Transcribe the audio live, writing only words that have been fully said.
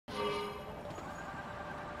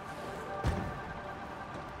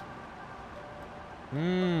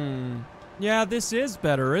Yeah, this is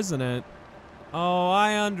better, isn't it? Oh,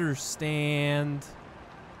 I understand.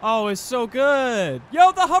 Oh, it's so good.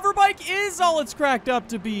 Yo, the hover bike is all it's cracked up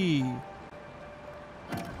to be.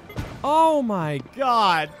 Oh my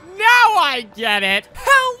god. Now I get it.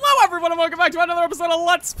 Hello, everyone, and welcome back to another episode of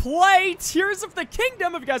Let's Play Tears of the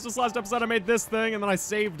Kingdom. If you guys just last episode, I made this thing, and then I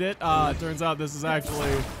saved it. Turns out this is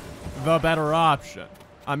actually the better option.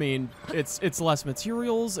 I mean, it's less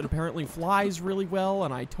materials. It apparently flies really well,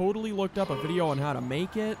 and I totally looked up a video on how to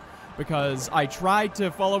make it because I tried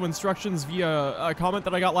to follow instructions via a comment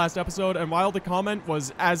that I got last episode, and while the comment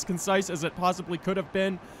was as concise as it possibly could have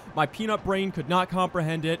been, my peanut brain could not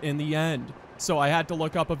comprehend it in the end. So I had to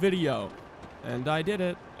look up a video, and I did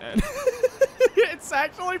it. And it's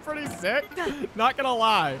actually pretty sick, not gonna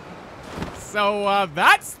lie. So,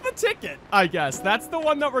 that's the ticket, I guess. That's the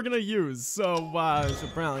one that we're gonna use. So,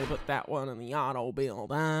 should probably put that one in the auto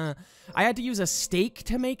build. I had to use a stake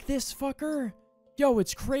to make this fucker? Yo,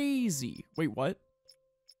 it's crazy. Wait, what?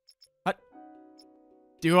 What?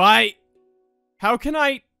 How can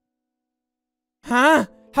I... Huh?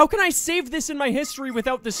 How can I save this in my history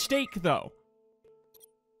without the stake, though?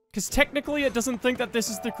 Because technically it doesn't think that this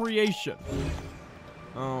is the creation.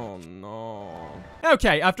 Oh, no.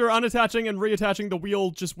 Okay, after unattaching and reattaching the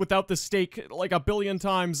wheel just without the stake like a billion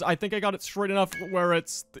times, I think I got it straight enough where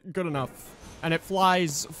it's good enough. And it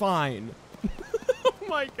flies fine. Oh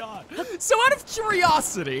my god. So out of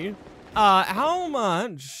curiosity, how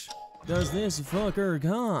much does this fucker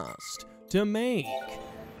cost to make?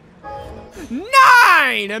 9!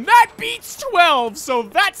 And that beats 12, so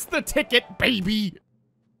that's the ticket, baby.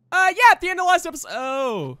 Yeah, at the end of last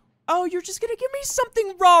episode, Oh, you're just gonna give me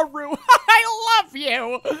something, Raru. I love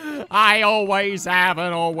you. I always have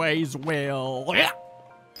and always will.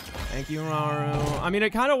 Thank you, Raru. I mean,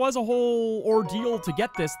 it kind of was a whole ordeal to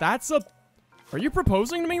get this. Are you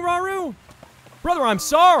proposing to me, Raru? Brother, I'm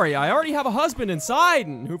sorry. I already have a husband inside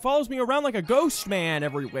who follows me around like a ghost man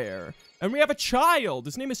everywhere. And we have a child.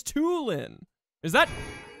 His name is Tulin. Is that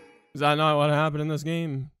not what happened in this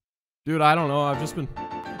game? Dude, I don't know.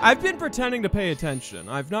 I've been pretending to pay attention.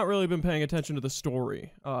 I've not really been paying attention to the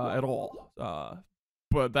story, at all.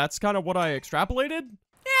 But that's kind of what I extrapolated.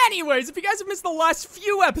 Anyways, if you guys have missed the last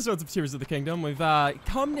few episodes of Tears of the Kingdom, we've,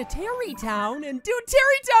 come to Terrytown, and dude,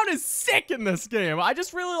 Terrytown is sick in this game. I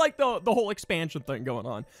just really like the whole expansion thing going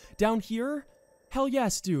on. Down here, hell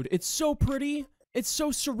yes, dude. It's so pretty, it's so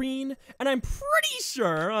serene, and I'm pretty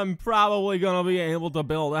sure I'm probably gonna be able to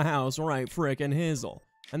build a house right frickin' hizzle.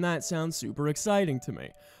 And that sounds super exciting to me.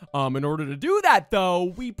 In order to do that, though,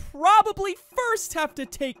 we probably first have to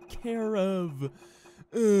take care of...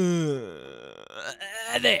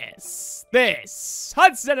 This.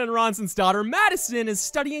 Hudson and Ronson's daughter, Madison, is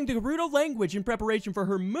studying the Gerudo language in preparation for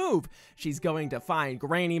her move. She's going to find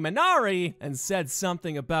Granny Minari and said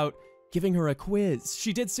something about giving her a quiz.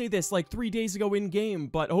 She did say this like 3 days ago in-game,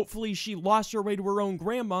 but hopefully she lost her way to her own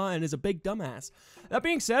grandma and is a big dumbass. That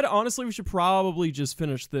being said, honestly, we should probably just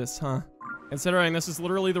finish this, huh? Considering this is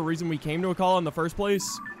literally the reason we came to Akala in the first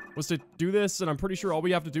place, was to do this, and I'm pretty sure all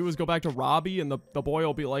we have to do is go back to Robbie, and the boy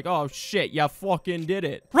will be like, oh shit, you fucking did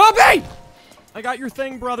it. Robbie! I got your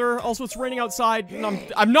thing, brother. Also, it's raining outside, and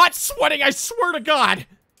I'm not sweating, I swear to God!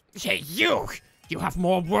 Hey, you have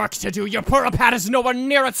more work to do. Your Purapad is nowhere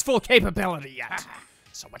near its full capability yet.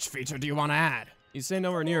 So which feature do you want to add? You say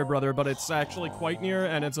nowhere near, brother, but it's actually quite near,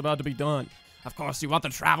 and it's about to be done. Of course, you want the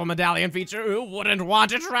travel medallion feature. Who wouldn't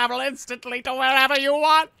want to travel instantly to wherever you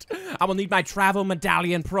want? I will need my travel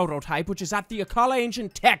medallion prototype, which is at the Akala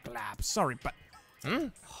Ancient Tech Lab. Sorry, but...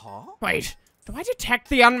 Huh? Wait, do I detect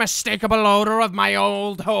the unmistakable odor of my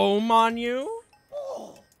old home on you?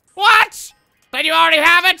 What? Then you already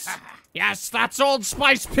have it? Yes, that's Old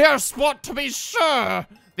Spice Pure Sport to be sure.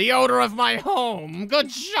 The odor of my home. Good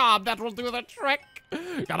job, that will do the trick.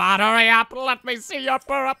 Come on, hurry up. Let me see your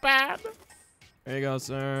Purapad. There you go,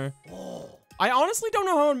 sir. I honestly don't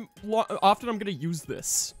know how often I'm gonna use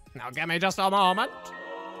this. Now give me just a moment.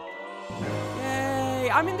 Yay.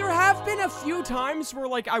 I mean, there have been a few times where,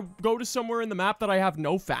 like, I go to somewhere in the map that I have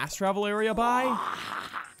no fast travel area by.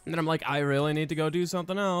 And then I'm like, I really need to go do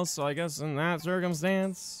something else. So I guess in that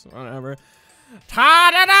circumstance, whatever.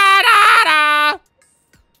 Ta-da-da-da-da!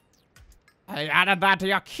 I added that to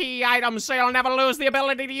your key item so you'll never lose the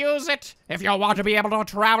ability to use it. If you want to be able to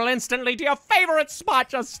travel instantly to your favorite spot,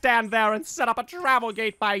 just stand there and set up a travel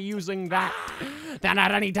gate by using that. Then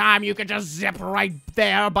at any time, you can just zip right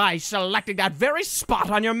there by selecting that very spot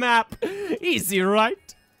on your map. Easy, right?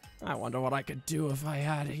 I wonder what I could do if I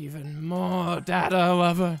had even more data,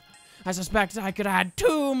 however. I suspect I could add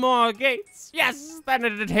 2 more gates. Yes, then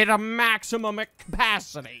it'd hit a maximum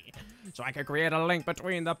capacity. So I could create a link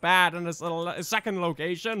between the pad and this little second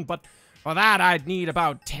location, but for that I'd need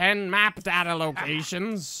about 10 map data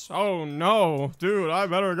locations. Oh no, dude, I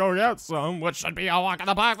better go get some, which should be a walk in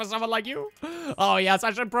the park for someone like you. Oh yes,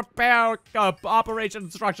 I should prepare operation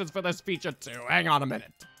instructions for this feature too. Hang on a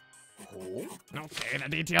minute. Okay, the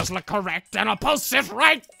details look correct, and I'll post it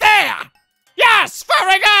right there! Yes,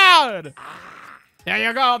 very good! There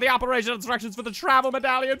you go, the operation instructions for the travel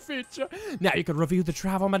medallion feature. Now you can review the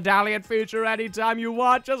travel medallion feature anytime you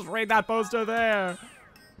want. Just read that poster there.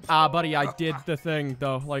 Buddy, I did the thing,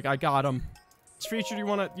 though. Like, I got him. Which feature do you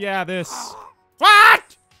want to... Yeah, this.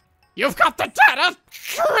 What? You've got the data?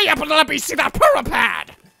 Hurry up and let me see that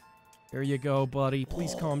pad. There you go, buddy.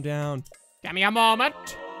 Please calm down. Give me a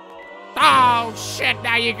moment. Oh, shit,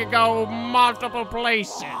 now you can go multiple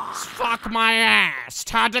places. Fuck my ass.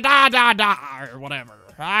 Ta-da-da-da-da, or whatever.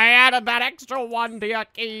 I added that extra 1 to your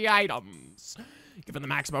key items. Given the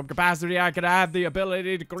maximum capacity, I could have the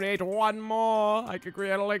ability to create 1 more. I could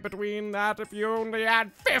create a link between that if you only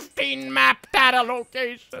add 15 map data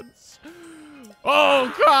locations.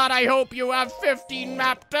 Oh, God, I hope you have 15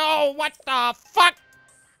 map... Oh, what the fuck?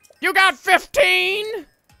 You got 15?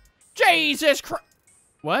 Jesus Christ.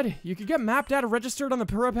 What? You could get map data registered on the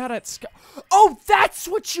pad at Sky. Oh, that's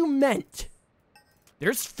what you meant!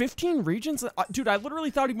 There's 15 regions? Dude, I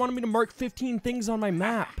literally thought he wanted me to mark 15 things on my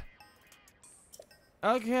map.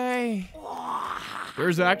 Okay.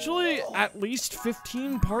 There's actually at least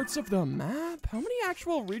 15 parts of the map? How many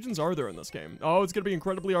actual regions are there in this game? Oh, it's gonna be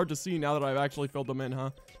incredibly hard to see now that I've actually filled them in,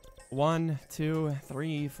 huh? 1, 2,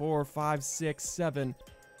 3, 4, 5, 6, 7,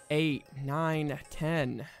 8, 9,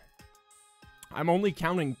 10. I'm only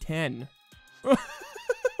counting 10.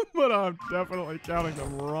 But I'm definitely counting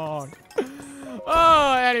them wrong.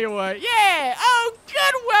 Oh, anyway. Yeah! Oh,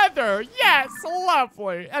 good weather! Yes,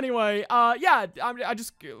 lovely. Anyway, yeah, I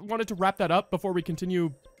just wanted to wrap that up before we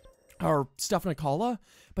continue our stuff in Akala.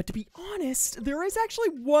 But to be honest, there is actually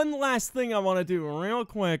one last thing I want to do real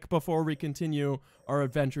quick before we continue our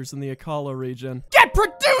adventures in the Akala region. Get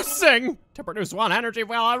producing! To produce 1 energy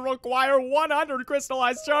well, I require 100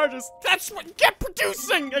 crystallized charges. That's what, get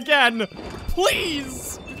producing again!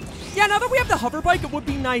 Please! Yeah, now that we have the hover bike, it would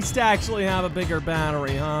be nice to actually have a bigger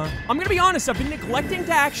battery, huh? I'm gonna be honest, I've been neglecting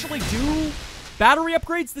to actually do battery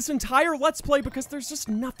upgrades this entire Let's Play because there's just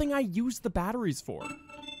nothing I use the batteries for.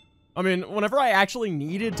 I mean, whenever I actually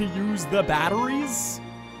needed to use the batteries,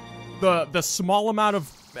 the small amount of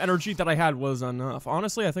energy that I had was enough.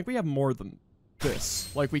 Honestly, I think we have more than this.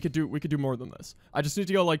 Like, we could do more than this. I just need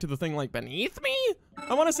to go, like, to the thing, like, beneath me,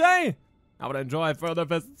 I want to say. I would enjoy further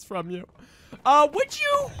visits from you. Would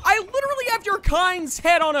you? I literally have your kind's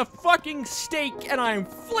head on a fucking stake, and I'm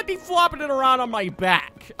flippy-flopping it around on my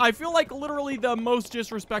back. I feel like literally the most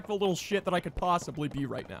disrespectful little shit that I could possibly be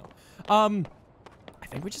right now.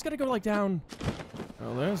 I think we just gotta go, like, down.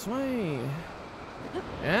 Oh, this way.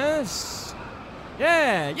 Yes.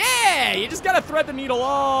 Yeah, yeah! You just gotta thread the needle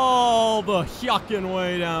all the yuckin'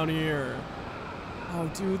 way down here.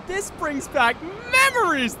 Oh, dude, this brings back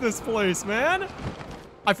memories, this place, man!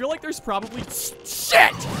 I feel like there's probably...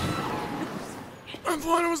 Shit! I'm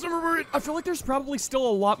fine, I was never worried. I feel like there's probably still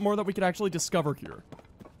a lot more that we could actually discover here.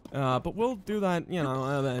 But we'll do that, you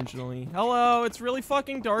know, eventually. Hello, it's really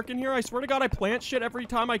fucking dark in here. I swear to God, I plant shit every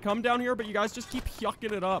time I come down here, but you guys just keep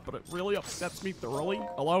yucking it up, but it really upsets me thoroughly.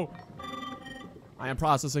 Hello? I am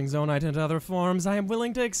processing Zonite into other forms. I am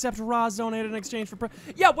willing to accept raw Zonite in exchange for...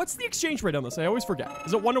 Yeah, what's the exchange rate on this? I always forget.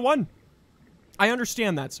 Is it 1-to-1? I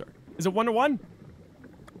understand that, sir. Is it 1-to-1?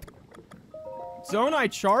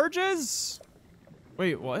 Zonite charges?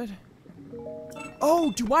 Wait, what?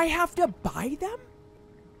 Oh, do I have to buy them?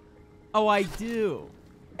 Oh, I do.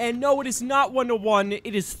 And no, it is not 1-to-1.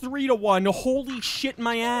 It is 3-to-1. Holy shit,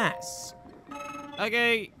 my ass.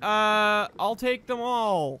 Okay, I'll take them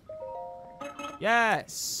all.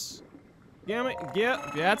 Yes. Damn it.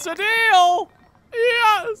 Yeah, that's a deal.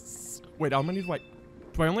 Yes. Wait, how many do I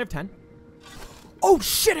only have 10? Oh,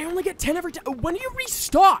 shit, I only get 10 every time. When do you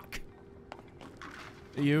restock?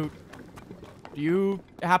 Do you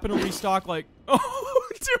happen to restock, like... Oh,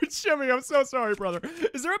 dude, Shimmy, I'm so sorry, brother.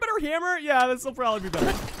 Is there a better hammer? Yeah, this will probably be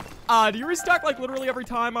better. Do you restock, like, literally every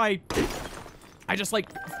time I just, like,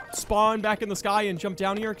 spawn back in the sky and jump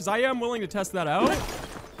down here? Because I am willing to test that out.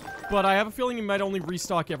 But I have a feeling you might only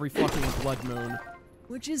restock every fucking blood moon.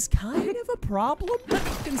 Which is kind of a problem,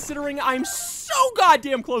 considering I'm so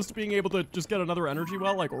goddamn close to being able to just get another energy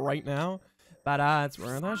well, like, right now. But, it's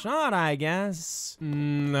worth a shot, I guess.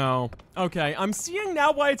 No. Okay, I'm seeing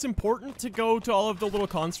now why it's important to go to all of the little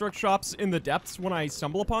construct shops in the depths when I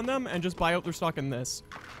stumble upon them and just buy out their stock in this.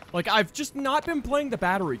 Like, I've just not been playing the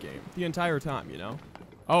battery game the entire time, you know?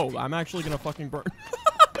 Oh, I'm actually gonna fucking burn.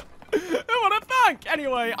 What a thunk!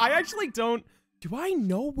 Anyway, I actually don't... Do I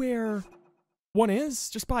know where one is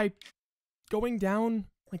just by going down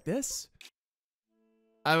like this?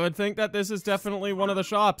 I would think that this is definitely one of the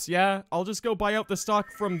shops, yeah. I'll just go buy out the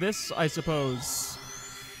stock from this, I suppose.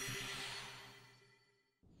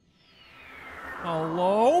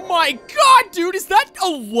 Hello? My god, dude, is that a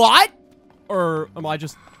lot? Or am I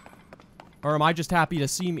just happy to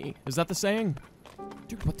see me? Is that the saying?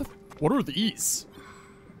 Dude, what are these?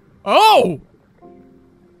 Oh!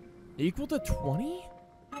 Equal to 20?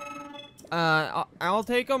 I'll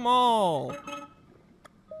take them all.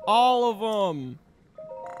 All of them.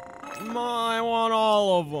 I want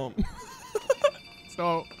all of them.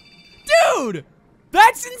 So, dude,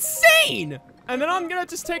 that's insane. And then I'm gonna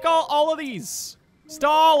just take all of these. Just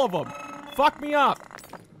all of them. Fuck me up.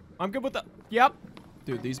 I'm good with the, yep.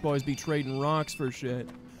 Dude, these boys be trading rocks for shit.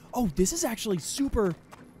 Oh, this is actually super,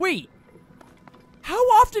 wait. How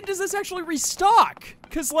often does this actually restock?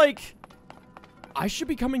 Cause like, I should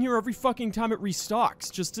be coming here every fucking time it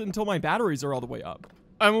restocks, just until my batteries are all the way up.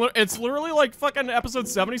 It's literally like fucking episode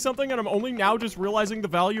 70 something, and I'm only now just realizing the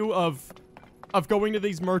value of going to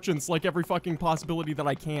these merchants like every fucking possibility that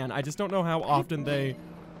I can. I just don't know how often they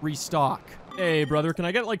restock. Hey, brother, can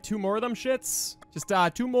I get like 2 more of them shits? Just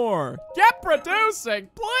 2 more. Get producing,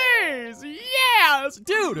 please. Yes,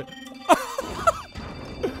 dude.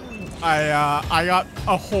 I got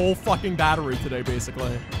a whole fucking battery today,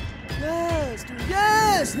 basically. Yes, dude,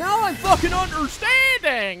 yes! Now I'm fucking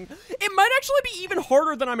understanding! It might actually be even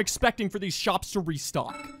harder than I'm expecting for these shops to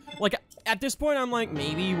restock. Like, at this point, I'm like,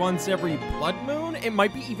 maybe once every blood moon? It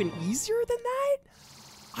might be even easier than that?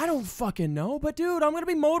 I don't fucking know, but dude, I'm gonna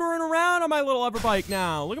be motoring around on my little Everbike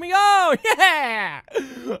now. Look at me go! Yeah!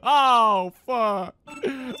 Oh, fuck.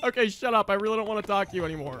 Okay, shut up. I really don't want to talk to you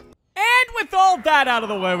anymore. And with all that out of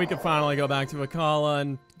the way, we can finally go back to Akala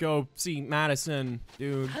and go see Madison,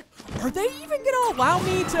 dude. Are they even gonna allow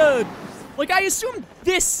me to... Like, I assume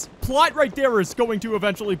this plot right there is going to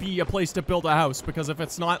eventually be a place to build a house, because if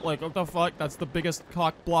it's not, like, what the fuck? That's the biggest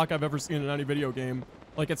cock block I've ever seen in any video game.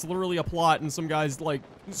 Like, it's literally a plot and some guy's, like,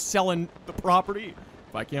 selling the property.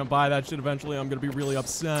 If I can't buy that shit eventually, I'm gonna be really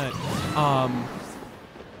upset.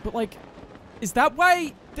 But, like... Is that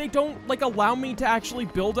why they don't, like, allow me to actually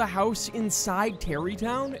build a house inside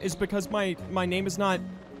Terrytown? Is because my name is not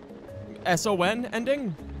S-O-N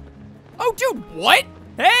ending? Oh, dude, what?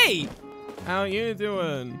 Hey! How you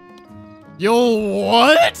doing? You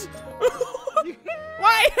what?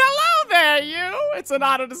 Why, hello there, you! It's an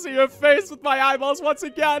honor to see your face with my eyeballs once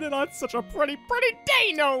again, and on such a pretty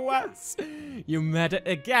day, no less. You met it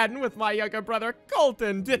again with my younger brother,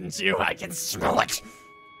 Colton, didn't you? I can smell it.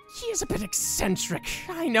 He is a bit eccentric.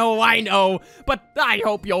 I know, but I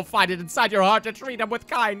hope you'll find it inside your heart to treat him with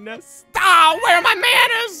kindness. Ah, where are my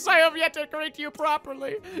manners? I have yet to greet you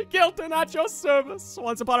properly. Gilton at your service.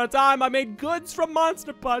 Once upon a time, I made goods from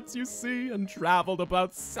monster parts, you see, and traveled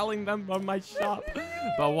about selling them from my shop.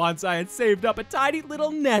 But once I had saved up a tiny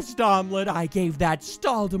little nest omelet, I gave that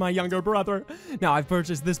stall to my younger brother. Now I've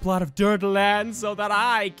purchased this plot of dirt land so that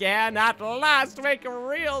I can at last make a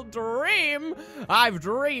real dream. I've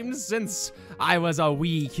dreamed since I was a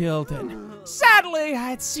wee Kilton. Sadly,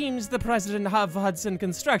 it seems the president of Hudson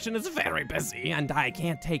Construction is very busy, and I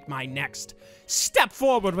can't take my next step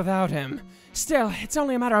forward without him. Still, it's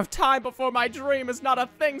only a matter of time before my dream is not a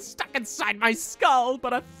thing stuck inside my skull,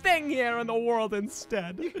 but a thing here in the world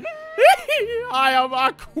instead. I am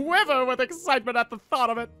a quiver with excitement at the thought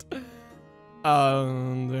of it.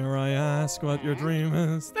 Dare I ask what your dream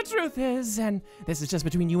is? The truth is, and this is just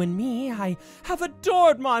between you and me, I have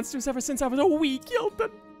adored monsters ever since I was a wee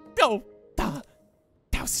Kilton. Oh,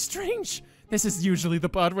 how strange. This is usually the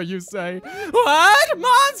part where you say, what?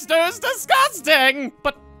 Monsters? Disgusting!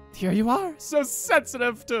 But here you are, so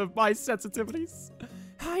sensitive to my sensitivities.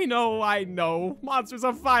 I know. Monsters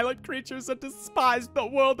are violent creatures and despised the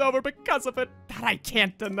world over because of it. That I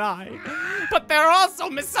can't deny. But they're also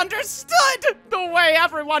misunderstood! The way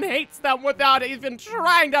everyone hates them without even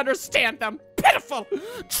trying to understand them. Pitiful!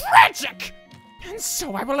 Tragic! And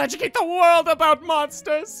so I will educate the world about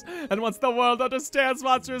monsters. And once the world understands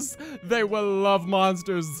monsters, they will love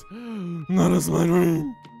monsters. That is my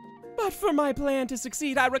dream. But for my plan to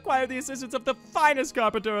succeed, I require the assistance of the finest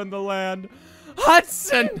carpenter in the land.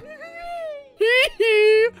 Hudson!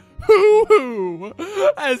 Hoo-hoo!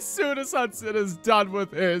 As soon as Hudson is done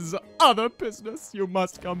with his other business, you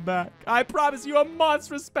must come back. I promise you a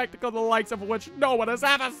monstrous spectacle the likes of which no one has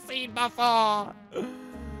ever seen before.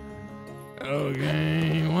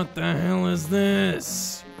 Okay, what the hell is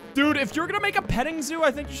this? Dude, if you're gonna make a petting zoo,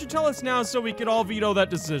 I think you should tell us now so we can all veto that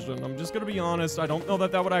decision. I'm just gonna be honest, I don't know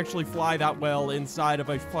that that would actually fly that well inside of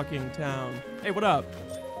a fucking town. Hey, what up?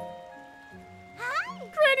 Hi!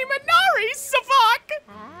 Granny Minari, Savak!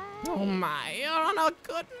 Oh my, you're on a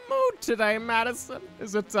good mood today, Madison.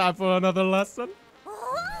 Is it time for another lesson?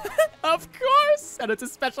 Of course! And it's a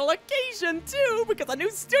special occasion, too, because a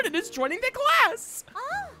new student is joining the class!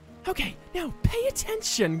 Okay, now pay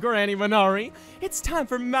attention, Granny Minari. It's time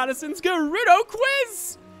for Madison's Gerudo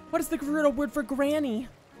quiz! What is the Gerudo word for granny?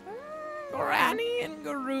 Granny and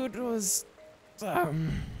Gerudo's...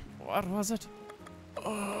 what was it?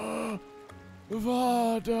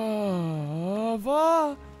 Vada.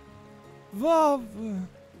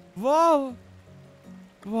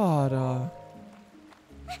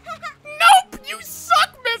 Nope! You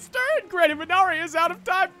suck, mister! And Granny Minari is out of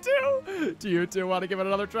time, too! Do you two want to give it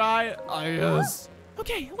another try? Yes.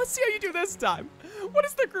 Okay, let's see how you do this time. What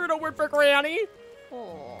is the Gerudo word for granny?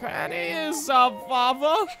 Granny is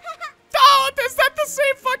Vava. Oh, is that the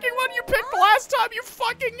same fucking one you picked last time, you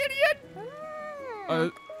fucking idiot?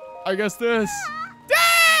 I guess this.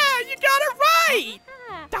 Ah, you got it right!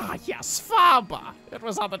 Ah, yes, Faba. It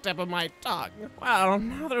was on the tip of my tongue. Well,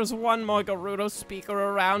 now there's one more Gerudo speaker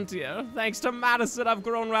around here. Thanks to Madison, I've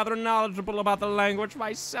grown rather knowledgeable about the language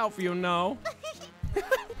myself, you know.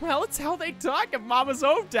 Well, it's how they talk in Mama's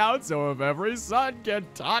hometown, so if every son can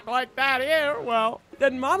talk like that here, well,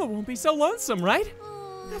 then Mama won't be so lonesome, right?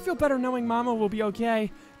 I feel better knowing Mama will be okay,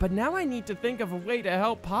 but now I need to think of a way to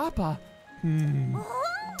help Papa.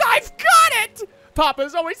 I've got it!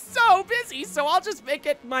 Papa's always so busy, so I'll just make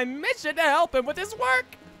it my mission to help him with his work.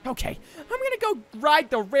 Okay, I'm gonna go ride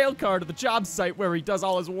the rail car to the job site where he does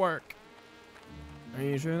all his work. Are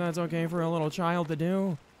you sure that's okay for a little child to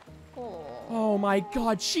do? Oh my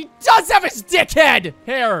god, she does have his dickhead!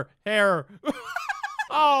 Hair.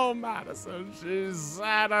 Oh, Madison, she's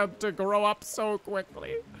sad to grow up so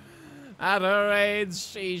quickly. At her age,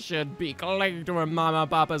 she should be clinging to her mama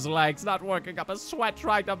and papa's legs, not working up a sweat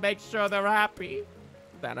trying to make sure they're happy.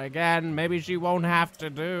 Then again, maybe she won't have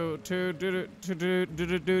to do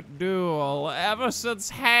Ever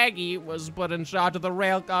since Haggy was put in charge of the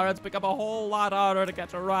rail car, it's become a whole lot harder to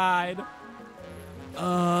get a ride.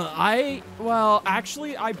 Well,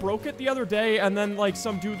 actually, I broke it the other day, and then, like,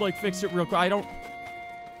 some dude, like, fixed it real quick. Are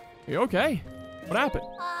you okay? What happened?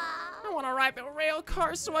 I want to ride the rail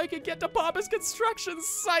car so I can get to Papa's construction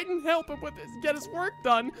site and help him with get his work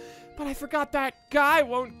done. But I forgot that guy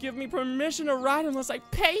won't give me permission to ride unless I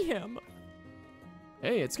pay him.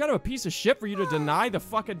 Hey, it's kind of a piece of shit for you to deny the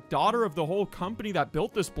fucking daughter of the whole company that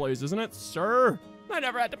built this place, isn't it, sir? I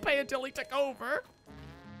never had to pay until he took over.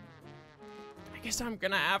 I guess I'm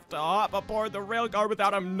gonna have to hop aboard the rail car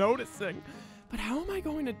without him noticing. But how am I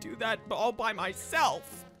going to do that all by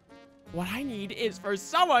myself? What I need is for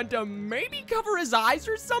someone to maybe cover his eyes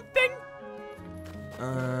or something?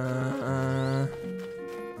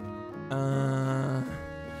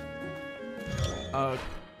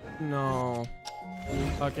 No.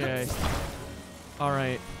 Okay.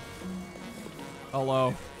 Alright.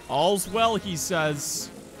 Hello. All's well, he says.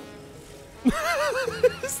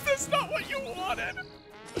 Is this not what you wanted?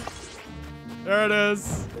 There it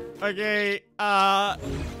is. Okay,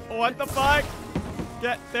 what the fuck?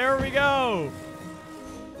 There we go.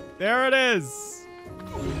 There it is.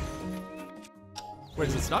 Wait,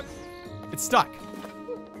 is it stuck? It's stuck.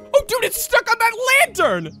 Oh, dude, it's stuck on that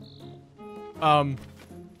lantern!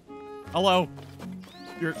 Hello.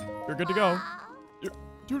 You're good to go.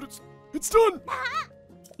 Dude, it's done.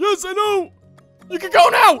 Yes, I know. You can go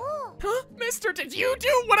now. Huh? Mister, did you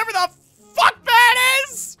do whatever the fuck that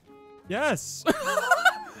is? Yes. I'm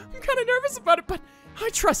kind of nervous about it, but I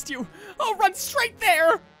trust you. I'll run straight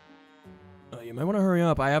there. You might want to hurry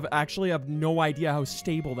up. I actually have no idea how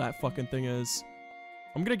stable that fucking thing is.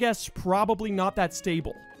 I'm gonna guess probably not that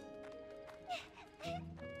stable.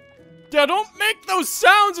 Yeah, don't make those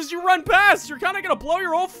sounds as you run past. You're kind of gonna blow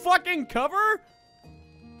your whole fucking cover.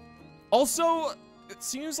 Also, it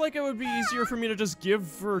seems like it would be easier for me to just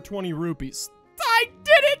give her 20 rupees. I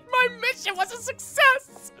did it! My mission was a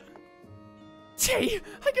success! Gee,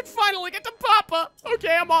 I can finally get to Papa.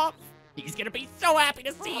 Okay, I'm off. He's gonna be so happy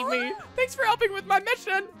to see me. Thanks for helping with my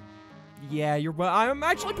mission. Yeah, I'm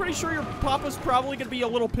actually pretty sure your Papa's probably gonna be a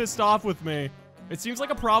little pissed off with me. It seems like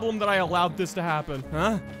a problem that I allowed this to happen.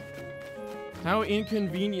 Huh? How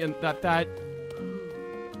inconvenient that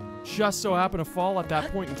just so happened to fall at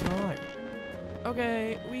that point in time.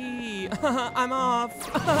 Okay, I'm off.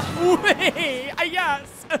 Wee,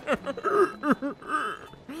 yes.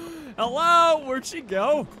 Hello, where'd she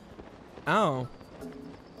go? Oh.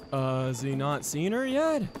 Has he not seen her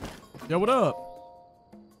yet? Yo, what up?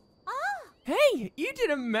 Hey, you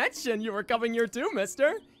didn't mention you were coming here too,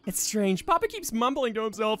 mister. It's strange. Papa keeps mumbling to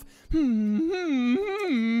himself.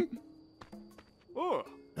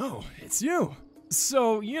 Oh, it's you.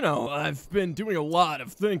 So, you know, I've been doing a lot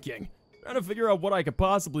of thinking. Trying to figure out what I could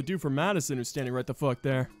possibly do for Madison, who's standing right the fuck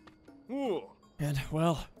there. And,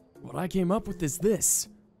 well, what I came up with is this.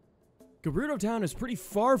 Gerudo Town is pretty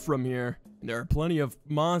far from here, and there are plenty of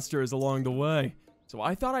monsters along the way. So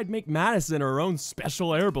I thought I'd make Madison her own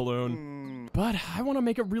special air balloon. But I want to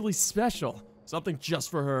make it really special. Something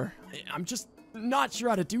just for her. I'm just not sure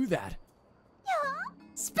how to do that.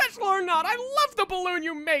 Special or not, I love the balloon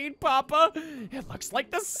you made, Papa. It looks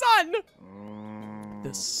like the sun.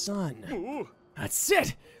 The sun. That's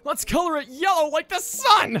it. Let's color it yellow like the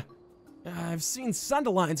sun. I've seen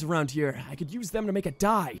sundalines around here. I could use them to make a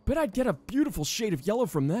dye, but I'd get a beautiful shade of yellow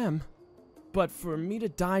from them. But for me to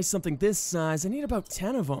dye something this size, I need about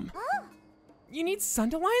 10 of them. You need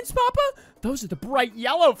sundalines, Papa? Those are the bright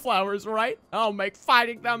yellow flowers, right? I'll make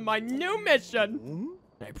finding them my new mission.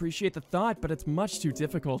 I appreciate the thought, but it's much too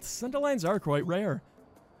difficult. Sundalines are quite rare.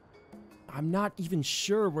 I'm not even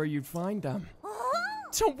sure where you'd find them.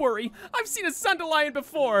 Don't worry, I've seen a sundalion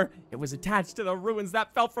before. It was attached to the ruins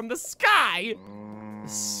that fell from the sky. The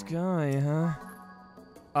sky, huh?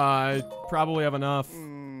 I probably have enough.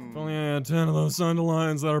 If only I had 10 of those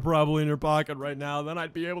sundalions that are probably in your pocket right now, then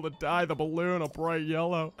I'd be able to dye the balloon a bright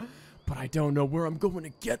yellow. But I don't know where I'm going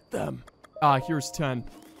to get them. Here's 10.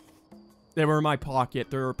 They were in my pocket.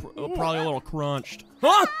 They're probably a little crunched.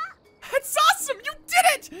 Huh? That's awesome! You did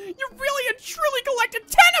it! You really and truly collected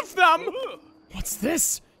 10 of them! What's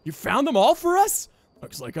this? You found them all for us?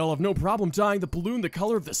 Looks like I'll have no problem dyeing the balloon the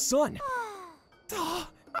color of the sun. I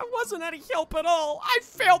wasn't any help at all. I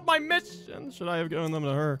failed my mission. Should I have given them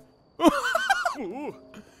to her?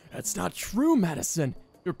 That's not true, Madison.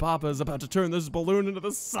 Your papa is about to turn this balloon into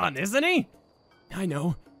the sun, isn't he? I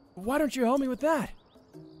know. Why don't you help me with that?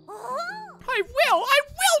 I will,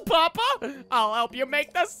 Papa! I'll help you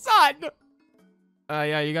make the sun!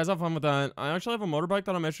 Yeah, you guys have fun with that. I actually have a motorbike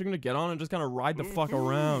that I'm actually gonna get on and just kind of ride the fuck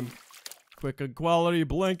around. Quick and quality,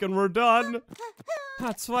 blink and we're done.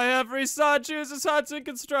 That's why every son chooses Hudson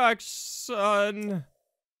Construction.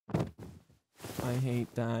 I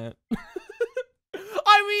hate that.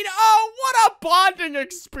 I mean, oh, what a bonding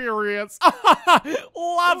experience!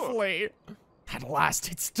 Lovely! At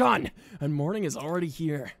last, it's done, and morning is already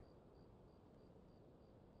here.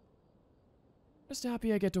 Just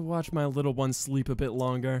happy I get to watch my little one sleep a bit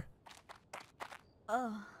longer.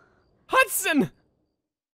 Hudson!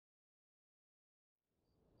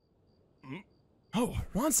 Oh,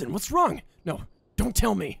 Ronson, what's wrong? No, don't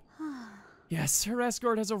tell me. Yes, her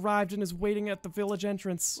escort has arrived and is waiting at the village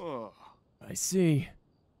entrance. I see.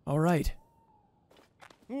 All right.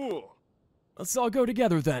 Let's all go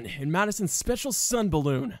together then, in Madison's special sun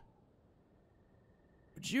balloon.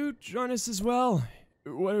 Would you join us as well?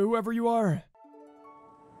 Whoever you are.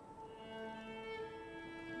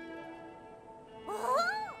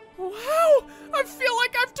 Wow! I feel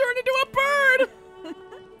like I've turned into a bird!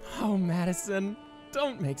 Oh, Madison,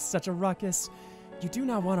 don't make such a ruckus. You do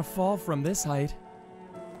not want to fall from this height.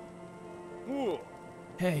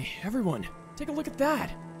 Hey, everyone, take a look at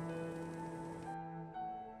that.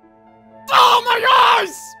 Oh my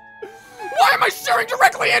eyes! Why am I staring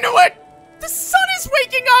directly into it? The sun is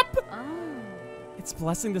waking up! It's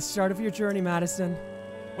blessing the start of your journey, Madison.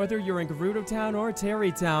 Whether you're in Gerudo Town or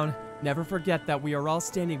Terry Town, never forget that we are all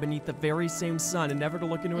standing beneath the very same sun and never to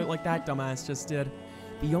look into it like that dumbass just did.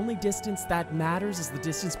 The only distance that matters is the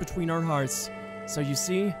distance between our hearts. So you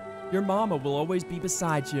see, your mama will always be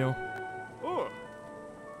beside you.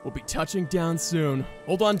 We'll be touching down soon.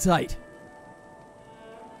 Hold on tight.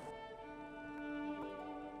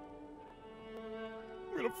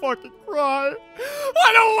 I'm gonna fucking cry.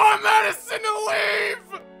 I don't want Madison to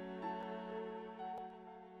leave!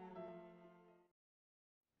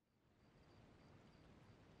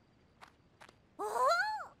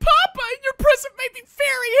 Papa, your present made me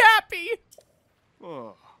very happy!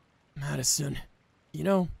 Madison, you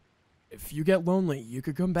know, if you get lonely, you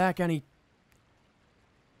could come back any...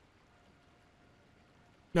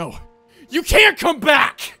 No, you can't come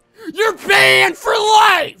back! You're banned for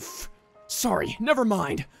life! Sorry, never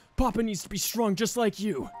mind. Papa needs to be strong just like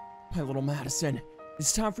you. My little Madison,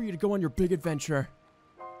 it's time for you to go on your big adventure.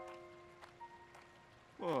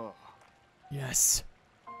 Yes,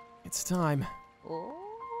 It's time. Oh.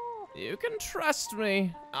 You can trust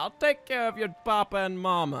me. I'll take care of your papa and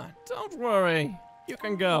mama. Don't worry. You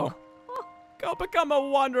can go. Go become a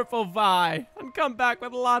wonderful Vi and come back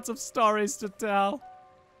with lots of stories to tell.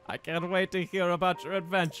 I can't wait to hear about your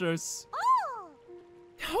adventures. Oh.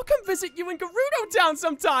 I'll come visit you in Gerudo Town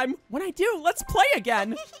sometime. When I do, let's play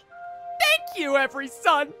again. Thank you, every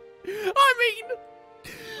son. I mean,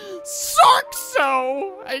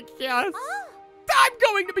 Sarkso, I guess. Oh. I'm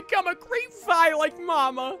going to become a great Vi like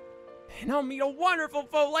Mama. And I'll meet a wonderful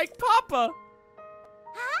foe like Papa.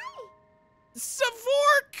 Hi.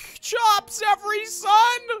 Savork chops, every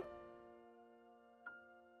son.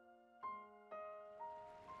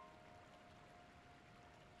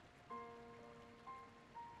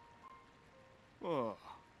 Oh.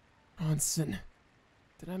 Bronson,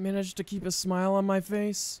 did I manage to keep a smile on my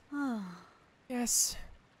face? Oh. Yes,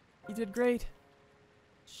 you did great.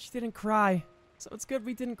 She didn't cry, so it's good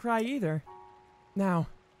we didn't cry either. Now,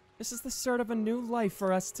 this is the start of a new life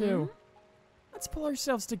for us too. Let's pull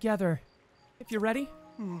ourselves together. If you're ready?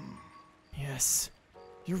 Yes,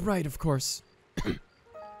 you're right, of course.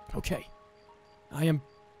 Okay, I am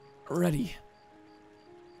ready.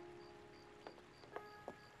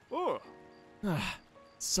 Oh.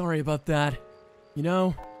 Sorry about that. You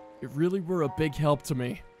know, you really were a big help to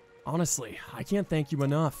me. Honestly, I can't thank you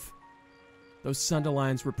enough. Those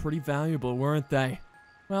Sunderlines were pretty valuable, weren't they?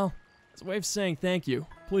 Well, as a way of saying thank you,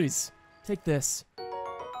 please, take this.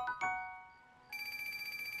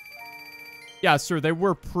 Yeah, sir, they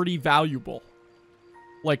were pretty valuable.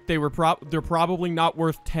 Like, they're probably not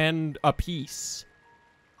worth 10 apiece.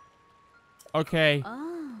 Okay.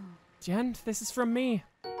 Oh. Jen, this is from me.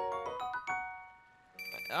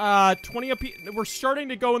 20 apiece. We're starting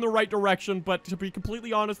to go in the right direction, but to be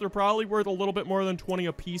completely honest, they're probably worth a little bit more than 20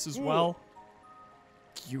 apiece as well.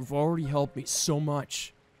 You've already helped me so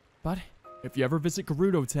much. But if you ever visit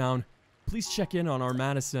Gerudo Town, please check in on our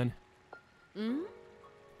Madison. What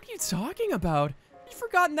are you talking about? Have you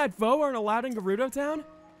forgotten that Vo aren't allowed in Gerudo Town?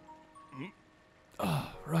 Oh,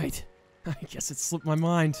 right. I guess it slipped my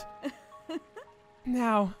mind.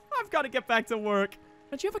 Now, I've got to get back to work.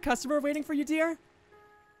 Don't you have a customer waiting for you, dear?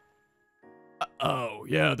 Oh,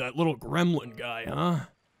 yeah, that little gremlin guy, huh?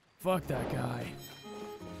 Fuck that guy.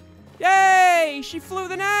 Yay! She flew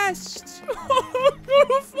the nest! I'm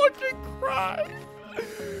gonna fucking cry.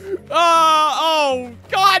 Oh,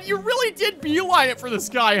 God, you really did beeline it for this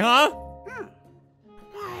guy, huh?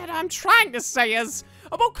 What I'm trying to say is,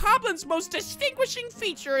 a Bocoblin's most distinguishing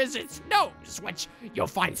feature is its nose, which you'll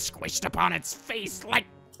find squished upon its face like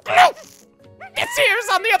gloof. Its ears,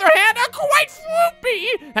 on the other hand, are quite floopy,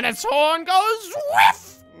 and its horn goes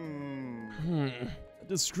whiff! A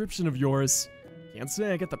description of yours. Can't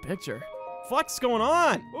say I get the picture. Fuck's going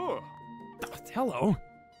on? Oh. Hello.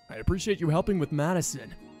 I appreciate you helping with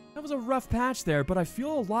Madison. That was a rough patch there, but I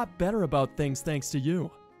feel a lot better about things thanks to you.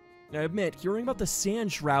 I admit, hearing about the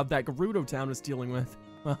sand shroud that Gerudo Town is dealing with,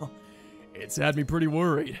 well, it's had me pretty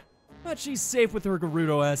worried. But she's safe with her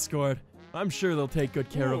Gerudo escort. I'm sure they'll take good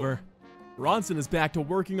care of her. Ronson is back to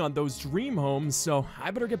working on those dream homes, so I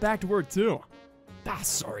better get back to work too.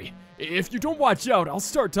 Sorry. If you don't watch out, I'll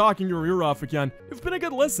start talking your ear off again. You've been a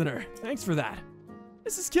good listener. Thanks for that.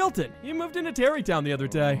 This is Kilton. He moved into Terrytown the other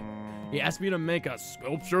day. He asked me to make a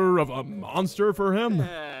sculpture of a monster for him.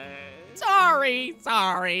 Sorry.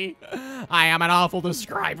 I am an awful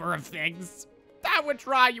describer of things. I would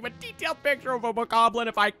draw you a detailed picture of a bokoblin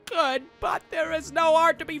if I could, but there is no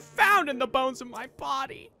art to be found in the bones of my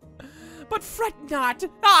body. But fret not,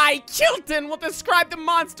 I, Kilton, will describe the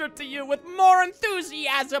monster to you with more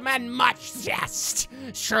enthusiasm and much zest.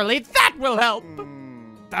 Surely that will help.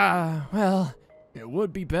 Well, it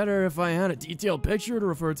would be better if I had a detailed picture to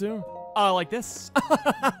refer to. Like this.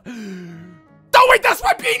 Oh wait, that's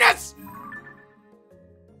my penis!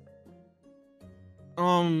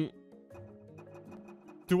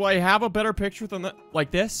 Do I have a better picture than that?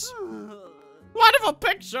 Like this? Wonderful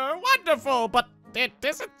picture, wonderful, but it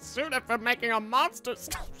isn't suited for making a monster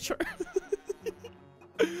sculpture.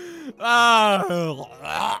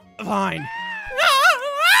 Fine.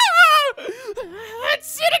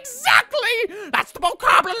 That's it exactly! That's the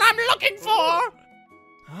bokoblin I'm looking for!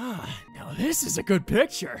 Now this is a good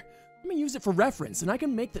picture. Let me use it for reference, and I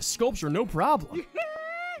can make the sculpture no problem.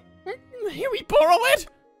 Here we borrow it?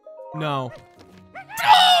 No.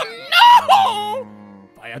 Oh, no!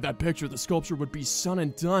 If I had that picture, the sculpture would be son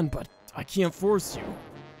and done, but I can't force you.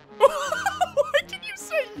 Why can you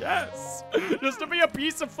say yes? Just to be a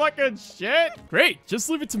piece of fucking shit? Great, just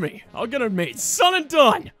leave it to me. I'll get it made. Son and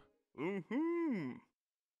done!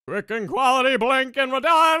 Freaking quality, blink, and we're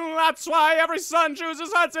done. That's why every son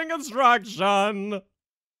chooses hunting construction.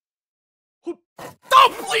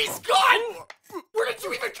 Oh, please, God! Where did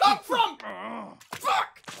you even come from?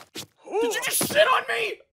 Fuck! Did you just shit on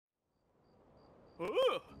me?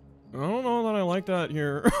 I don't know that I like that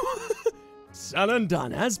here. Said and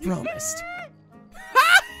done, as promised.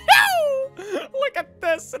 Look at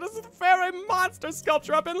this! It is the very monster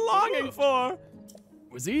sculpture I've been longing for.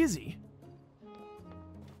 It was easy.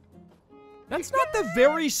 That's not the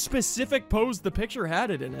very specific pose the picture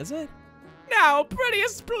had it in, is it? Now,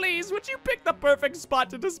 prettiest please, would you pick the perfect spot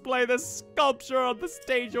to display this sculpture on the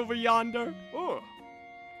stage over yonder? Oh.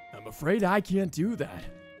 I'm afraid I can't do that.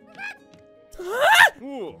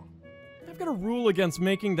 Oh. I've got a rule against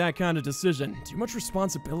making that kind of decision. Too much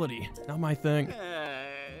responsibility. Not my thing.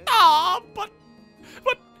 Ah, but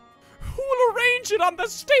who will arrange it on the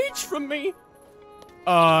stage from me?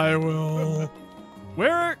 I will.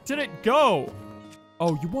 Where did it go?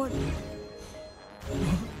 Oh, you want?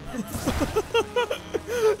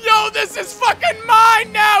 Yo, this is fucking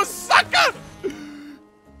mine now, sucker!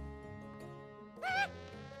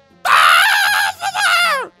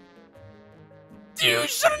 You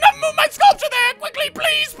shouldn't have moved my sculpture there! Quickly,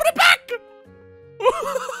 please, put it back!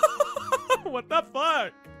 What the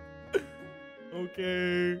fuck?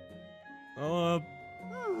 Okay.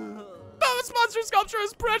 This monster sculpture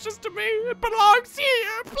is precious to me. It belongs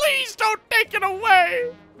here. Please don't take it away.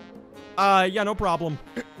 Yeah, no problem.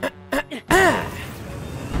 You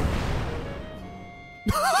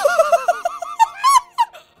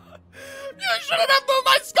shouldn't have moved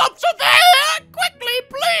my sculpture there! Quickly,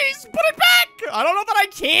 please, put it back! I don't know that I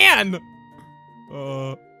can!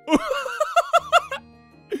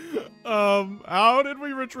 How did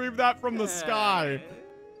we retrieve that from the sky?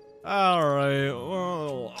 Alright,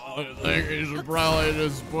 well, I think you should probably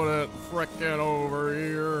just put it frickin' over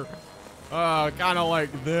here. Kinda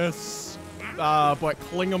like this. But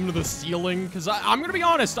cling them to the ceiling. Because I'm gonna be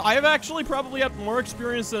honest, I've actually probably had more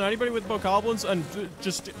experience than anybody with bokoblins, and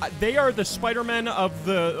just, they are the Spider-Man of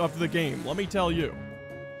the game, let me tell you.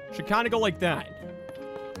 Should kinda go like that.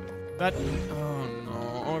 That, oh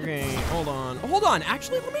no, okay, hold on,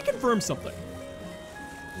 actually, let me confirm something.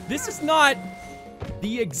 This is not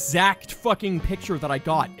the exact fucking picture that I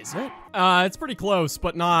got, is it? It's pretty close,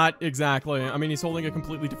 but not exactly. I mean, he's holding a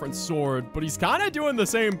completely different sword, but he's kind of doing the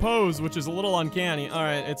same pose, which is a little uncanny. All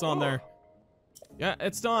right, it's on there. Yeah,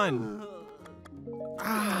 it's done.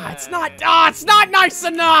 It's not nice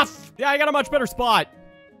enough! Yeah, I got a much better spot.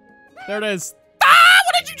 There it is.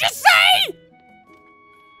 What did you just say?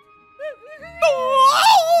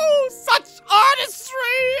 Oh, such artistry!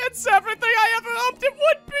 It's everything I ever hoped it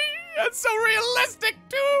would be! It's so realistic,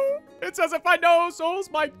 too! It's as if I know souls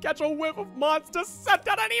might catch a whiff of monster scent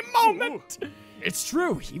at any moment! Ooh. It's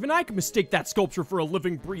true, even I can mistake that sculpture for a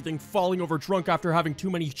living, breathing, falling over drunk after having too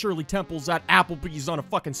many Shirley Temples at Applebee's on a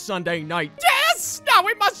fucking Sunday night. Yes! Now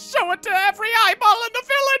we must show it to every eyeball in the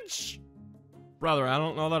village! Brother, I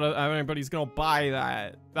don't know that anybody's gonna buy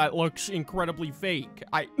that. That looks incredibly fake.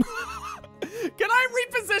 Can I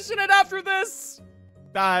reposition it after this?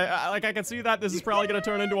 Like, I can see that this is probably gonna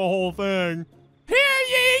turn into a whole thing.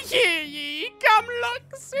 Hear ye, come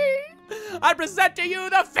look, see. I present to you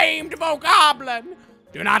the famed Bokoblin.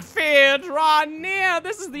 Do not fear, draw near.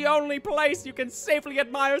 This is the only place you can safely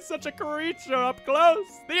admire such a creature up close.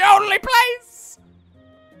 The only place!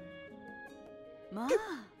 Ma.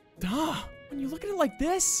 Duh, when you look at it like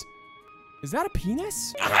this, is that a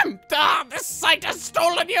penis? This sight has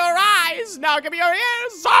stolen your eyes. Now give me your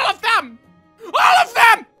ears, all of them! All of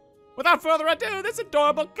them! Without further ado, this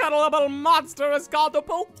adorable, cuddleable monster is called the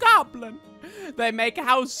Bokoblin. They make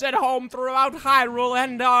house and home throughout Hyrule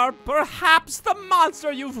and are perhaps the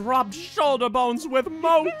monster you've rubbed shoulder bones with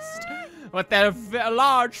most. With their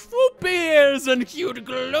large swoop ears and cute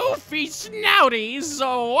gloofy snouties,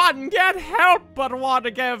 one can't help but want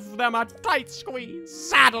to give them a tight squeeze.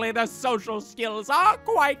 Sadly, their social skills are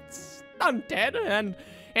quite stunted, and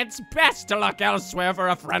it's best to look elsewhere for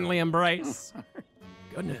a friendly embrace.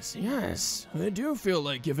 Goodness, yes. I do feel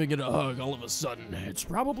like giving it a hug all of a sudden. It's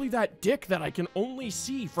probably that dick that I can only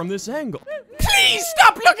see from this angle. Please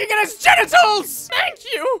stop looking at his genitals! Thank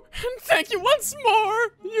you! And thank you once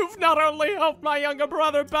more! You've not only helped my younger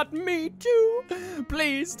brother, but me too.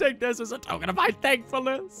 Please take this as a token of my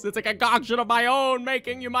thankfulness. It's a concoction of my own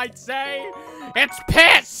making, you might say. It's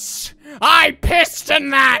piss! I pissed in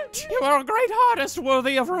that! You are a great artist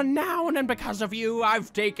worthy of renown, and because of you,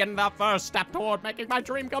 I've taken the first step toward making my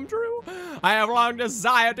dream come true. I have long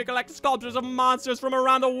desired to collect sculptures of monsters from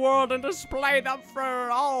around the world and display them for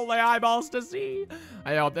all the eyeballs to see.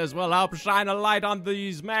 I hope this will help shine a light on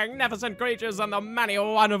these magnificent creatures and the many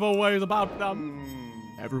wonderful ways about them.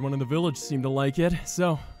 Everyone in the village seemed to like it,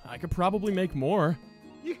 so I could probably make more.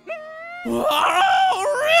 Oh,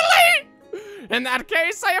 really? In that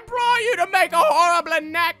case, I implore you to make a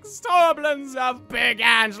Horriblin next. Horriblins have big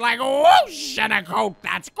hands like whoosh and a coat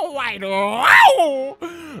that's quite wow.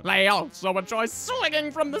 They also enjoy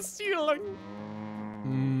swinging from the ceiling.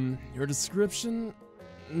 Your description?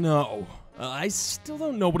 No. I still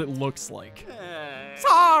don't know what it looks like.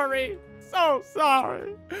 Sorry. So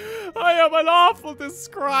sorry. I am an awful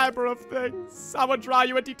describer of things. I would draw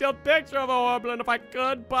you a detailed picture of a Horriblin if I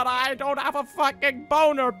could, but I don't have a fucking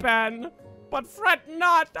boner pen. But fret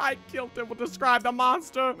not, I killed him will describe the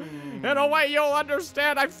monster in a way you'll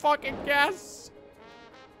understand, I fucking guess.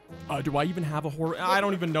 Do I even have a horror? I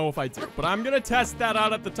don't even know if I do, but I'm gonna test that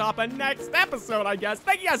out at the top of next episode, I guess.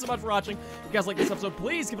 Thank you guys so much for watching. If you guys like this episode,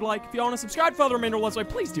 please give it a like. If you want to subscribe for the remainder of Let's Play,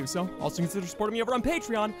 please do so. Also consider supporting me over on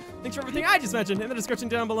Patreon. Thanks for everything I just mentioned in the description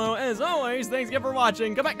down below. As always, thanks again for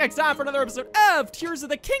watching. Come back next time for another episode of Tears of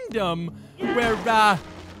the Kingdom, where,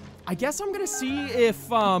 I guess I'm gonna see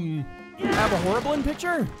if, I have a Horriblin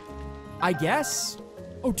picture? I guess.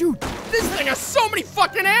 Oh, dude, this thing has so many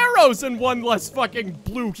fucking arrows and one less fucking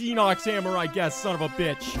blue Enox hammer, I guess, son of a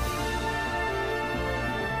bitch.